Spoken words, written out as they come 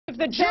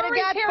the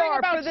jury's hearing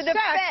about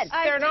sex,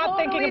 they're not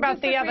thinking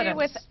about the evidence.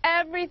 With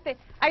everything.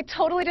 I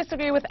totally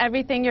disagree with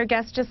everything your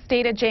guest just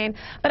stated, Jane.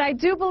 But I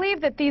do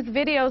believe that these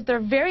videos, they're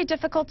very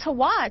difficult to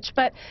watch.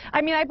 But,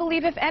 I mean, I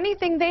believe, if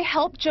anything, they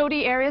help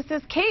Jodi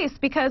Arias' case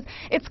because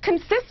it's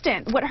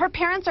consistent. What her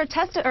parents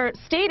are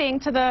stating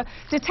to the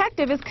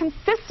detective is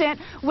consistent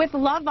with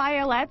La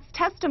Violette's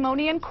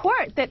testimony in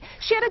court, that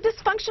she had a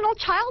dysfunctional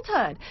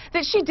childhood,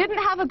 that she didn't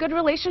have a good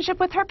relationship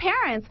with her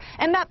parents.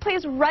 And that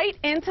plays right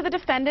into the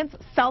defendant's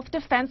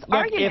self-defense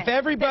argument. If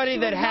everybody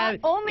that had...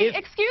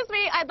 Excuse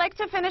me, I'd like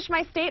to finish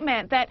my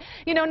statement. That,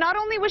 you know, not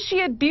only was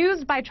she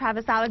abused by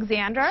Travis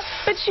Alexander,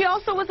 but she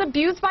also was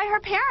abused by her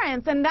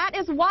parents. And that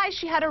is why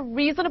she had a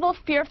reasonable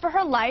fear for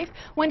her life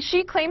when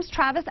she claims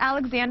Travis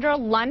Alexander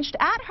lunged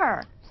at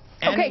her.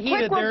 Okay,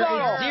 quick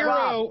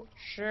rebuttal.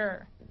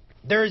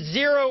 There's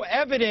zero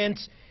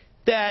evidence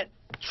that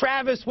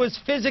Travis was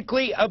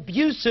physically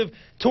abusive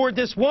toward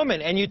this woman.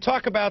 And you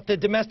talk about the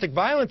domestic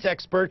violence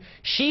expert.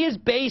 She is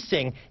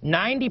basing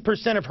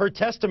 90% of her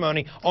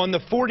testimony on the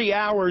 40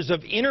 hours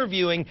of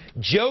interviewing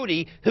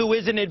Jodi, who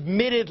is an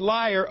admitted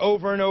liar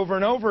over and over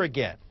and over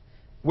again.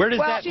 Where does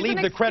that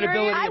leave the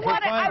credibility of her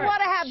client? I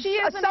want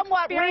to have a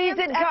somewhat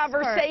reasoned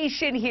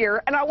conversation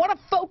here, and I want to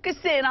focus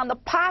in on the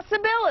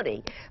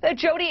possibility that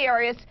Jodi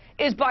Arias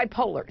is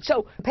bipolar.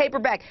 So,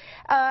 paperback.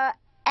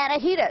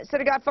 Anahita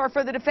Sedaghatfar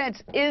for the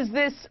defense. Is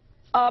this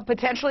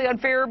potentially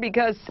unfair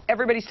because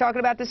everybody's talking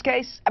about this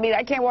case? I mean,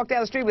 I can't walk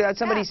down the street without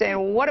somebody saying,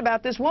 well, what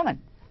about this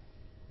woman?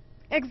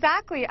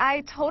 Exactly.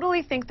 I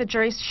totally think the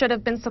jury should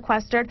have been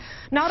sequestered.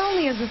 Not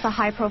only is this a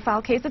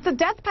high-profile case, it's a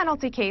death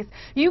penalty case.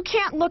 You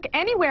can't look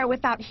anywhere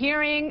without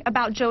hearing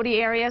about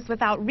Jodi Arias,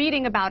 without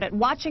reading about it,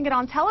 watching it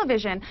on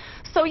television.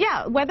 So,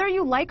 yeah, whether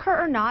you like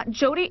her or not,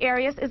 Jodi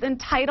Arias is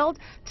entitled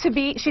to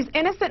be, she's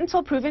innocent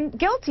until proven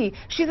guilty.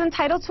 She's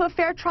entitled to a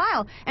fair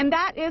trial. And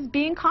that is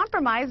being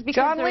compromised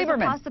because there's a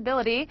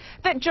possibility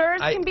that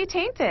jurors can be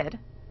tainted.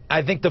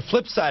 I think the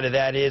flip side of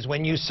that is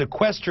when you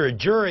sequester a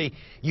jury,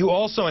 you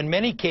also, in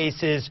many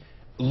cases,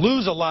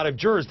 lose a lot of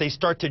jurors. They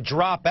start to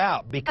drop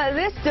out.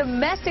 This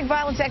domestic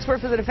violence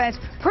expert for the defense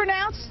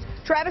pronounced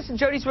Travis and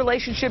Jodi's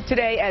relationship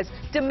today as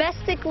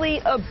domestically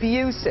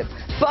abusive.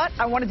 But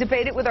I want to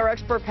debate it with our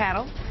expert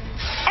panel.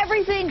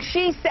 Everything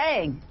she's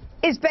saying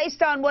is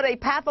based on what a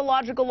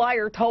pathological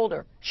liar told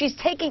her. She's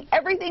taking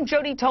everything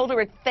Jodi told her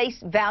at face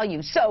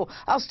value. So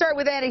I'll start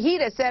with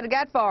Anahita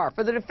Sedaghatfar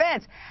for the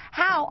defense.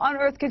 How on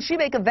earth can she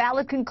make a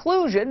valid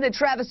conclusion that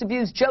Travis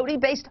abused Jodi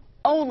based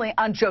only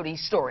on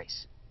Jodi's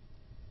stories?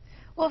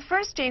 Well,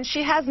 first, Jane,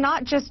 she has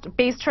not just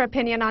based her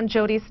opinion on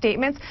Jodi's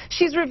statements.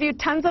 She's reviewed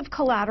tons of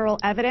collateral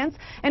evidence.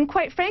 And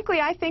quite frankly,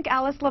 I think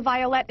Alice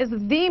LaViolette is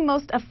the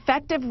most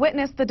effective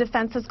witness the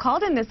defense has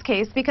called in this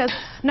case, because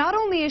not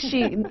only is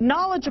she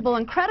knowledgeable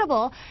and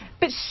credible,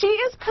 but she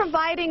is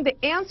providing the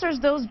answers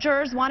those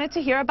jurors wanted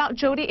to hear about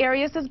Jodi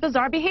Arias'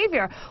 bizarre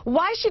behavior.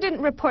 Why she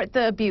didn't report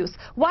the abuse,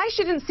 why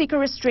she didn't seek a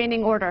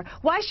restraining order,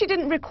 why she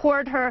didn't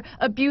record her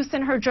abuse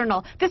in her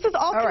journal. This is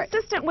all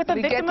consistent with a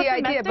victim of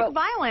domestic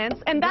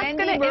violence, and that's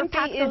going to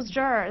impact those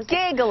jurors.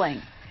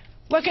 Giggling.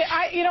 Look,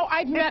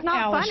 I've met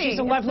Alice. She's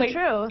a lovely,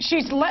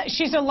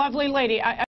 she's a lovely lady.